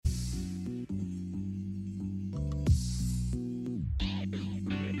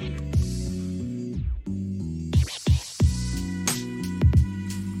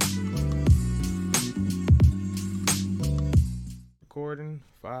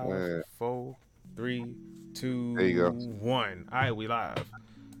Five, Yeah. 4, 3, There you 2, go. 1. All right, we live.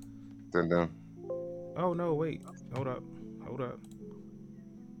 Done. Oh no, wait. Hold up. What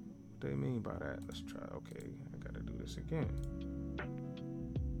do they mean by that? Let's try. Okay, I gotta do this again.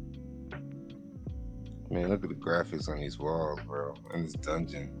 Man, look at the graphics on these walls, bro. And this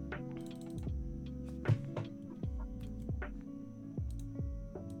dungeon.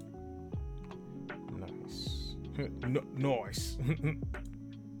 Nice. Nice.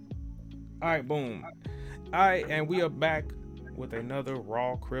 All right, boom. All right, and we are back with another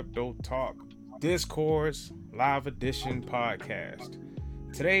Raw Crypto Talk Discourse Live Edition podcast.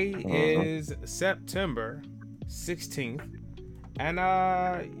 Today is September 16th. And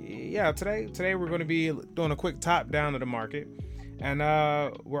today we're going to be doing a quick top down of the market. And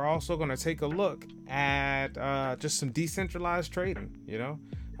we're also going to take a look at just some decentralized trading,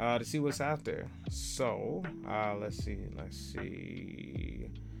 to see what's out there. So, let's see. Let me see.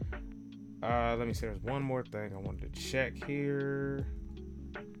 There's one more thing I wanted to check here.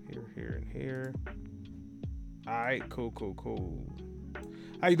 Here, and here. All right, cool.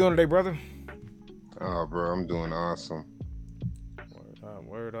 How you doing today, brother? Oh, bro, I'm doing awesome.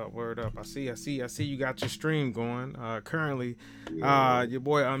 Word up. I see you got your stream going. Currently, your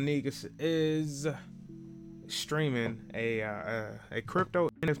boy Omnigus is streaming a crypto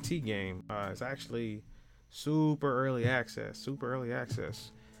NFT game. It's actually super early access.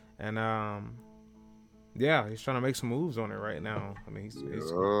 And he's trying to make some moves on it right now. I mean,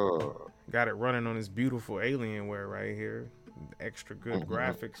 he's got it running on his beautiful Alienware right here. Extra good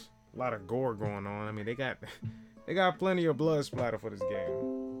graphics, a lot of gore going on. I mean, they got plenty of blood splatter for this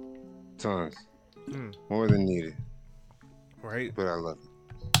game. Tons. More than needed. Right. But I love it.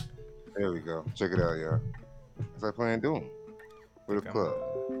 There we go. Check it out, y'all. What's I playing doing? With a club.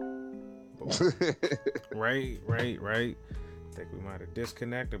 Right. I think we might have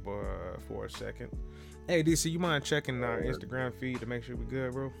disconnected for a second. Hey, DC, you mind checking our Instagram feed to make sure we're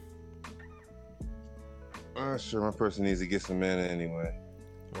good, bro? Sure. My person needs to get some mana anyway.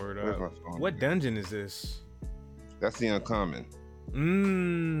 Word Where's up. my phone? What dungeon is this? That's the uncommon.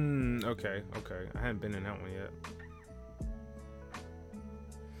 Okay. I haven't been in that one yet.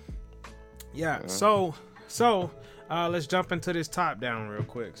 Yeah. So let's jump into this top down real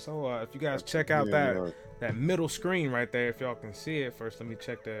quick. So if you guys check out that middle screen right there, if y'all can see it. First, let me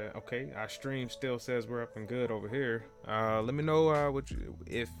check that. Okay, our stream still says we're up and good over here. Let me know what you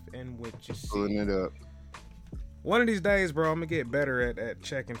see. Pulling it up. One of these days, bro, I'm gonna get better at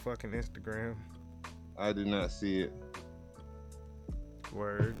checking fucking Instagram. I did not see it.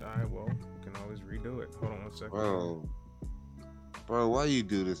 Word. All right, well, we can always redo it. Hold on one second. Bro, why you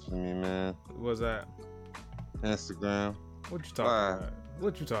do this to me, man? What was that? Instagram. What you talking about?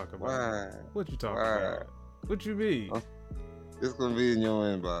 What you talking about? Why? What you talking about? What you mean? It's gonna be in your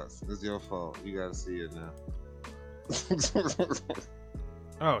inbox. It's your fault. You gotta see it now.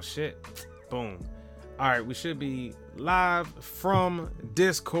 Oh shit. Boom. All right, we should be live from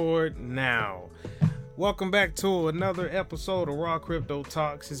Discord now. Welcome back to another episode of Raw Crypto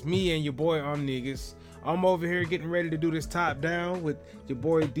Talks. It's me and your boy Omnigus. I'm over here getting ready to do this top down with your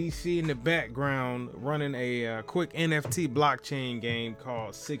boy DC in the background, running a quick NFT blockchain game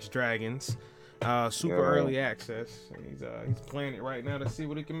called Six Dragons. Super early access. He's playing it right now to see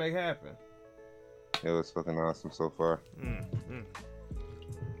what he can make happen. It was fucking awesome so far.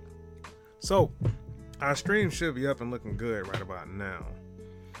 So, our stream should be up and looking good right about now.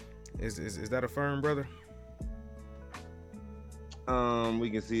 Is that a firm, brother? We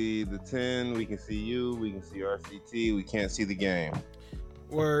can see the 10. We can see you. We can see RCT. We can't see the game.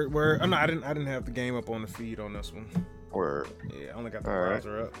 Word. Oh, no, I didn't have the game up on the feed on this one. Word. Yeah, I only got the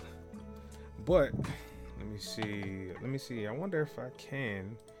browser up. But let me see. I wonder if I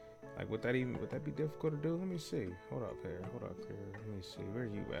can. Like, would that be difficult to do? Let me see. Hold up here. Let me see. Where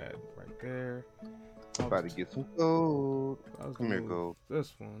you at? Right there. I'm about to get some gold. Come here, gold.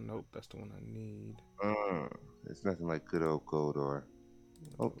 This one. Nope, that's the one I need. It's nothing like good old gold or.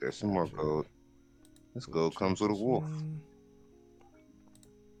 Oh, there's some more gold. This gold comes with a wolf.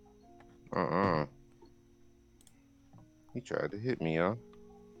 He tried to hit me, y'all.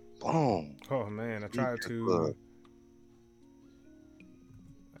 Boom. Oh man, I tried to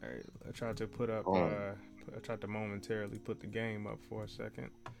put up. I tried to momentarily put the game up for a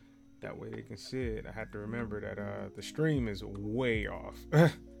second. That way they can see it. I have to remember that the stream is way off.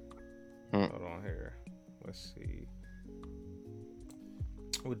 Hold on here. Let's see.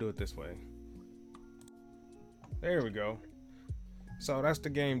 We'll do it this way. There we go. So that's the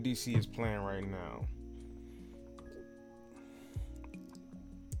game DC is playing right now.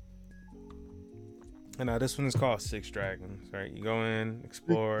 And now this one is called Six Dragons, right? You go in,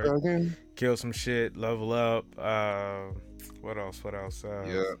 explore, kill some shit, level up. What else?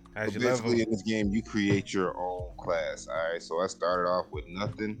 Yeah. As So you basically, level, in this game, you create your own class. All right. So I started off with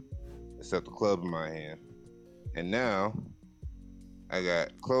nothing except a club in my hand, and now I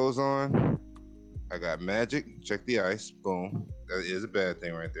got clothes on. I got magic. Check the ice. Boom. That is a bad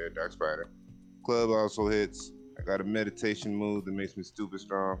thing right there. Dark Spider. Club also hits. I got a meditation move that makes me stupid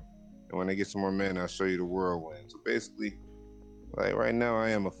strong. And when I get some more mana, I'll show you the whirlwind. So basically, like right now, I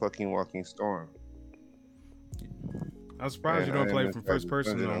am a fucking walking storm. I'm surprised you don't play from first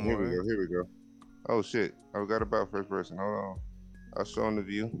person no more. Here we go. Oh shit! I forgot about first person. Hold on. I'll show them the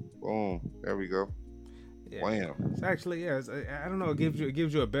view. Boom. There we go. Yeah. Wham. It's actually, yeah. I don't know. It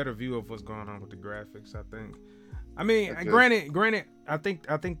gives you a better view of what's going on with the graphics. I think. I mean, granted. I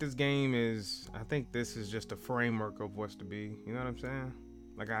think this game is. I think this is just a framework of what's to be. You know what I'm saying?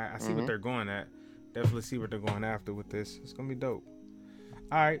 Like I see what they're going at. Definitely see what they're going after with this. It's gonna be dope.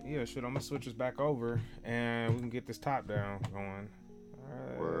 All right, yeah, shit. I'm gonna switch this back over, and we can get this top down going.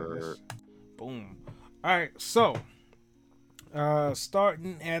 All right, boom. All right, so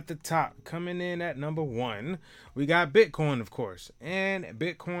starting at the top, coming in at number 1, we got Bitcoin, of course, and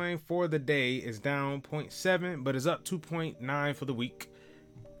Bitcoin for the day is down 0.7, but is up 2.9 for the week.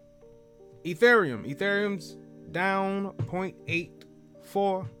 Ethereum's down 0.8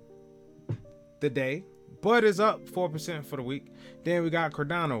 for the day, but is up 4% for the week. Then we got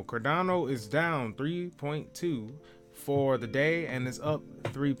Cardano. Cardano is down 3.2 for the day and is up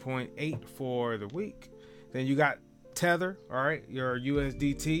 3.8 for the week. Then you got Tether, all right, your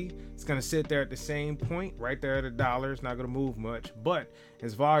USDT. It's going to sit there at the same point, right there at $1. It's not going to move much, but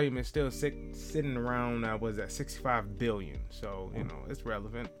its volume is still sitting around, 65 billion. So, it's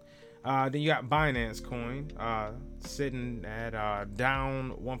relevant. Then you got Binance Coin sitting at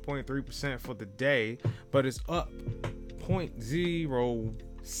down 1.3% for the day, but it's up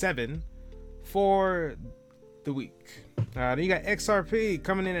 0.07 for the week. Then you got XRP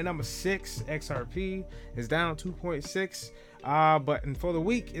coming in at number 6. XRP is down 2.6, but for the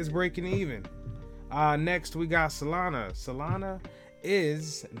week is breaking even. Next we got Solana. Solana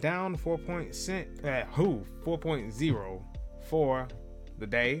is down 4.0 for the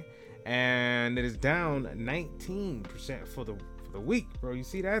day, and it is down 19% for the week, bro. You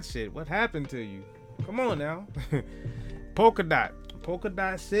see that shit? What happened to you? Come on now.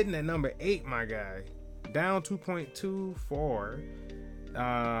 Polkadot sitting at number 8, my guy. Down 2.2 for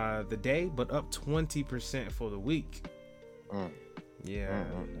the day, but up 20% for the week. Yeah,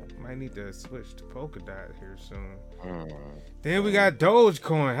 might need to switch to Polkadot here soon. Then we got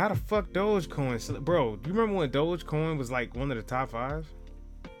Dogecoin. How the fuck Dogecoin? Bro, do you remember when Dogecoin was like one of the top 5?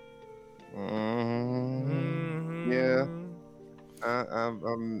 Yeah.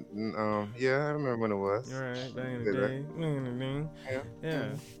 Yeah, I remember when it was. All right, back in the day.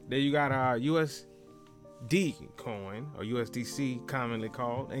 Yeah. Then you got USD coin, or USDC commonly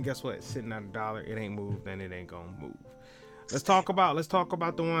called, and guess what? It's sitting at $1. It ain't moved, and it ain't gonna move. Let's talk about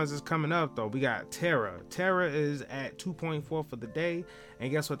the ones that's coming up though. We got Terra. Terra is at 2.4 for the day,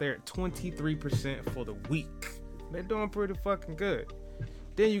 and guess what? They're at 23% for the week. They're doing pretty fucking good.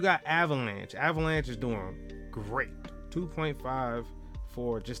 Then you got Avalanche. Avalanche is doing great. 2.5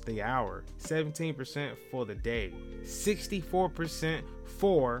 for just the hour, 17% for the day, 64%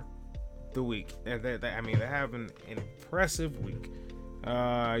 for the week. They're having an impressive week.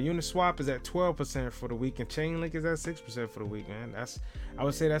 Uniswap is at 12% for the week, and Chainlink is at 6% for the week, man. I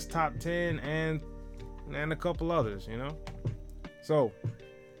would say that's top 10 and a couple others, So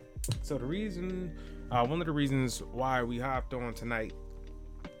the reason, one of the reasons why we hopped on tonight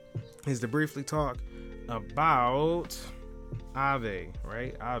is to briefly talk about Aave,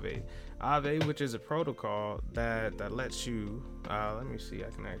 right? Aave, which is a protocol that lets you, let me see, I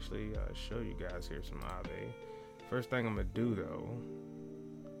can actually show you guys here some Aave. First thing I'm gonna do though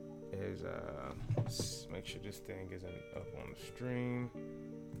is make sure this thing isn't up on the stream.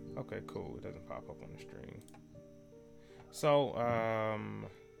 Okay, cool, it doesn't pop up on the stream. So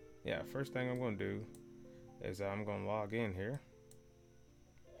yeah, first thing I'm gonna do is I'm gonna log in here.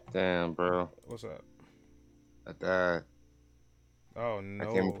 Damn, bro. What's up? I died. Oh no.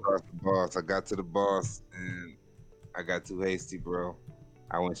 I came across the boss. I got to the boss and I got too hasty, bro.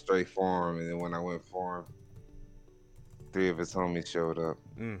 I went straight for him, and then when I went for him, 3 of his homies showed up.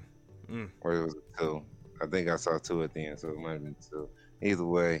 Or it was 2. I think I saw 2 at the end, so it might have been 2. Either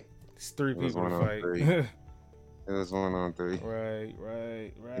way, it's 3 people to fight. It was 1-on-3. Right.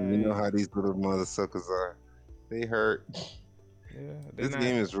 And you know how these little mother suckers are. They hurt. Yeah, they're This not.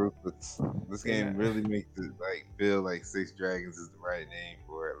 game is ruthless. This They game not. really makes it like feel like Six Dragons is the right name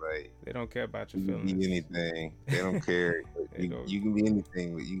for it. Like They don't care about your you can be feelings. anything. They don't care. They You, don't. you can be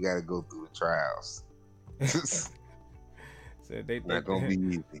anything, but you got to go through the trials. It's So they not gonna be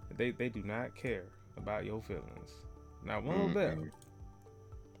easy. they do not care about your feelings. Not one little bit. Mm-mm.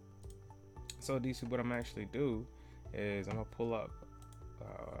 So DC, what I'm actually do is I'm gonna pull up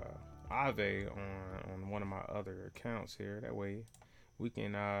Aave on one of my other accounts here. That way we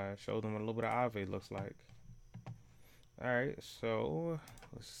can show them what a little bit of Aave looks like. All right, so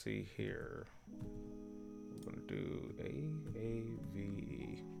let's see here. We're gonna do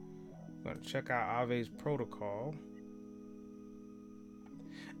AAV. We're gonna check out Aave's protocol.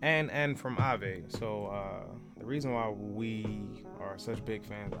 And from Aave. So the reason why we are such big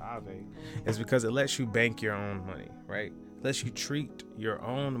fans of Aave is because it lets you bank your own money, right? It lets you treat your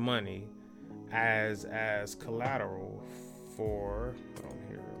own money as collateral for. Hold on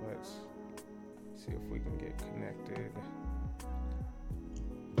here. Let's see if we can get connected.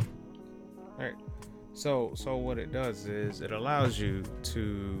 All right. So what it does is it allows you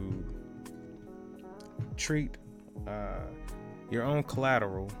to treat your own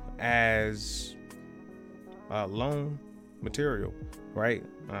collateral as loan material, right?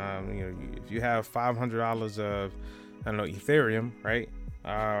 If you have $500 of, I don't know, Ethereum, right?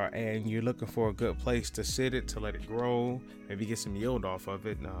 And you're looking for a good place to sit it, to let it grow, maybe get some yield off of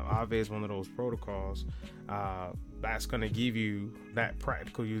it. Now, Aave is one of those protocols that's going to give you that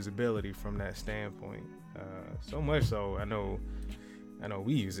practical usability from that standpoint. So much so, I know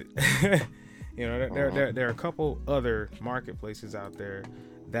we use it. There are a couple other marketplaces out there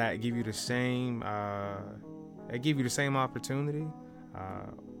that give you the same opportunity.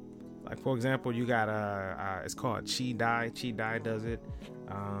 Like for example, you got it's called Chi Dai. Chi Dai does it.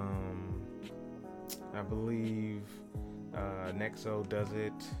 I believe Nexo does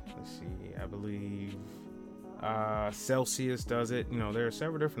it. Let's see. I believe Celsius does it. There are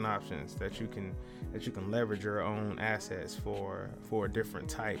several different options that you can leverage your own assets for a different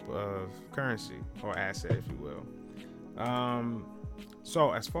type of currency or asset, if you will.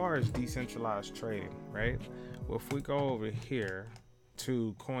 So as far as decentralized trading, right? Well, if we go over here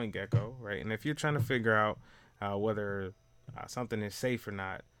to CoinGecko, right? And if you're trying to figure out whether something is safe or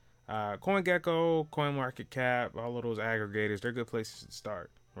not, CoinGecko, CoinMarketCap, all of those aggregators, they're good places to start,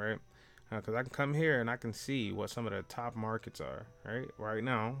 right? Because I can come here and I can see what some of the top markets are, right? Right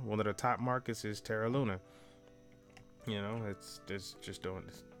now, one of the top markets is Terra Luna. It's just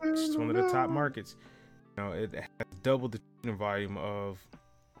one of the top markets. It has double the trading volume of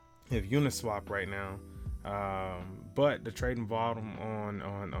Uniswap right now, but the trading volume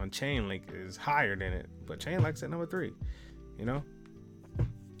on Chainlink is higher than it. But Chainlink's at number 3.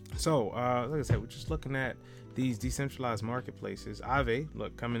 So like I said, we're just looking at these decentralized marketplaces. Aave,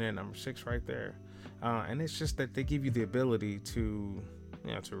 look, coming in at number 6 right there, and it's just that they give you the ability to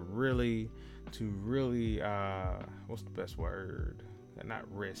really what's the best word? Not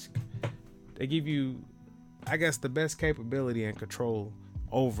risk. They give you, I guess, the best capability and control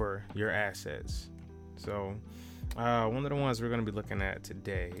over your assets. So one of the ones we're going to be looking at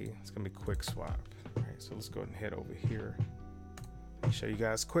today is going to be QuickSwap. All right, so let's go ahead and head over here. I'll show you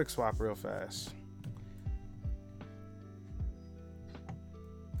guys QuickSwap real fast.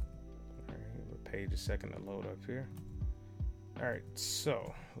 All right, the page is second to load up here. All right,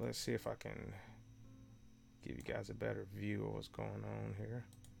 so let's see if I can give you guys a better view of what's going on here.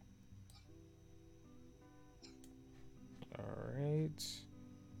 All right.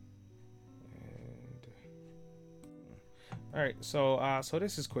 All right, so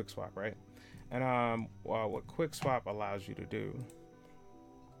this is QuickSwap, right? And what QuickSwap allows you to do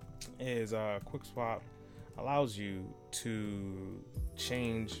is QuickSwap allows you to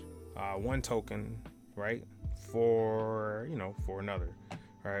change one token, right, for another.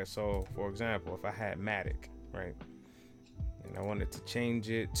 All right, so for example, if I had Matic, right, and I wanted to change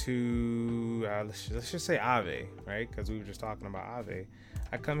it to let's just say Aave, right, because we were just talking about Aave.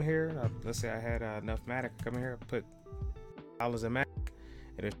 I come here, let's say I had enough Matic. I come here, put dollars in Matic.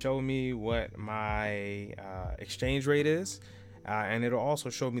 It'll show me what my exchange rate is, and it'll also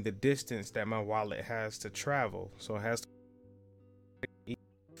show me the distance that my wallet has to travel. So it has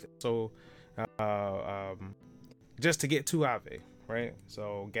to just to get to Aave, right?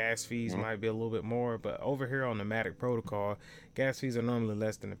 So gas fees might be a little bit more, but over here on the Matic protocol, gas fees are normally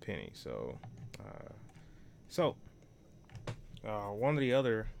less than a penny. So one of the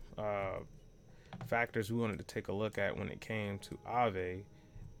other factors we wanted to take a look at when it came to Aave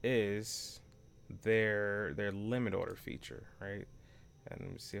is their limit order feature, right? And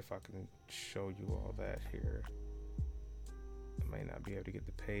let me see if I can show you all that here. May not be able to get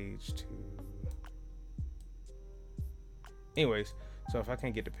the page to. Anyways, so if I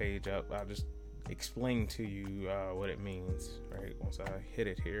can't get the page up, I'll just explain to you what it means, right? Once I hit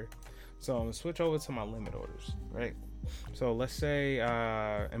it here. So I'm gonna switch over to my limit orders, right? So let's say,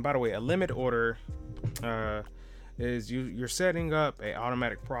 and by the way, a limit order is you're setting up a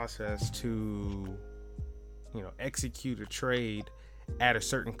automatic process to, execute a trade at a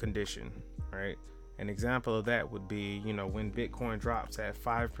certain condition, right? An example of that would be, when Bitcoin drops at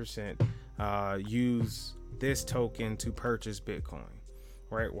 5%, use this token to purchase Bitcoin,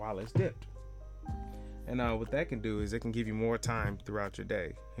 right? While it's dipped. And what that can do is it can give you more time throughout your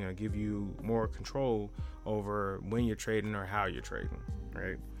day, give you more control over when you're trading or how you're trading,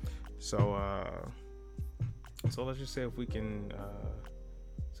 right? So let's just say if we can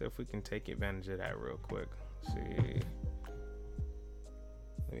take advantage of that real quick. Let's see.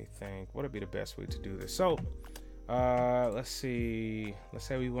 Let me think. What would be the best way to do this? So, let's see. Let's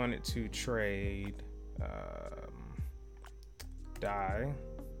say we wanted to trade DAI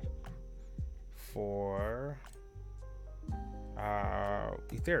for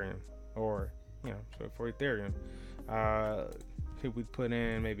Ethereum, or so for Ethereum, if we put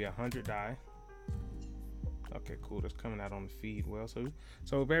in maybe 100 DAI. Okay, cool. That's coming out on the feed well. So we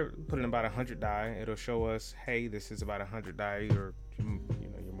put in about 100 DAI. It'll show us, hey, this is about 100 DAI you're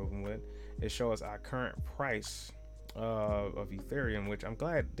moving with. It shows us our current price of Ethereum, which I'm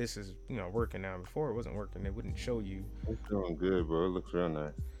glad this is working now. Before it wasn't working. It wouldn't show you. It's doing good, bro. It looks real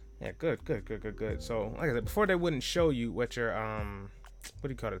nice. Yeah, good. So, like I said, before they wouldn't show you what your what do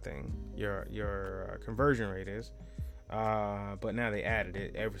you call the thing? Your conversion rate is. But now they added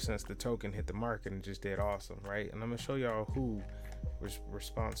it ever since the token hit the market and just did awesome, right? And I'm gonna show y'all who was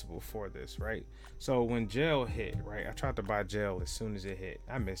responsible for this, right? So when gel hit, right? I tried to buy gel as soon as it hit.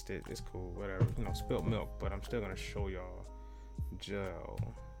 I missed it. It's cool, whatever. Spilt milk, but I'm still gonna show y'all gel.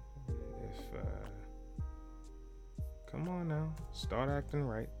 If come on now, start acting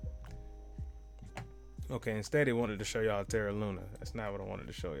right. Okay, instead he wanted to show y'all Terra Luna. That's not what I wanted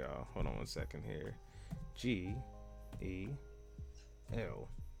to show y'all. Hold on one second here. GEL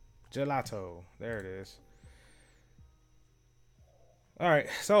Gelato. There it is. All right,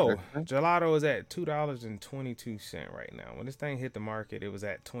 so gelato is at $2.22 right now. When this thing hit the market, it was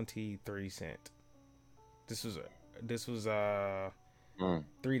at 23 cents. This was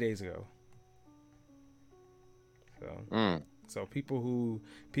 3 days ago. So people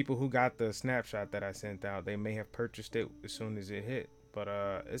who got the snapshot that I sent out, they may have purchased it as soon as it hit, but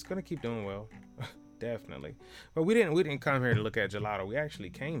it's gonna keep doing well. Definitely. But we didn't come here to look at gelato. We actually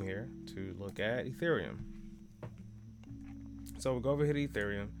came here to look at Ethereum. So we'll go over here to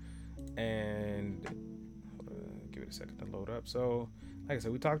Ethereum and give it a second to load up. So like I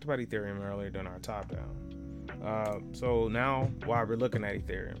said, we talked about Ethereum earlier during our top down. So now while we're looking at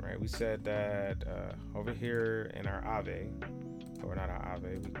Ethereum, right, we said that over here in our Aave, or not our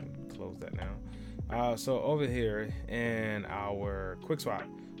Aave, we can close that now. So over here in our QuickSwap,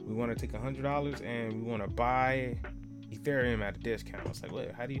 we want to take $100 and we want to buy Ethereum at a discount. It's like,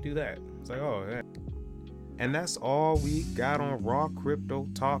 wait, how do you do that? It's like, oh, yeah. And that's all we got on Raw Crypto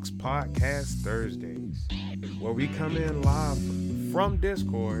Talks Podcast Thursdays, where we come in live from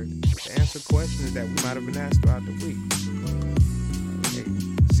Discord to answer questions that we might have been asked throughout the week. Hey,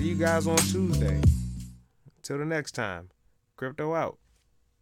 see you guys on Tuesday. Till the next time, Crypto out.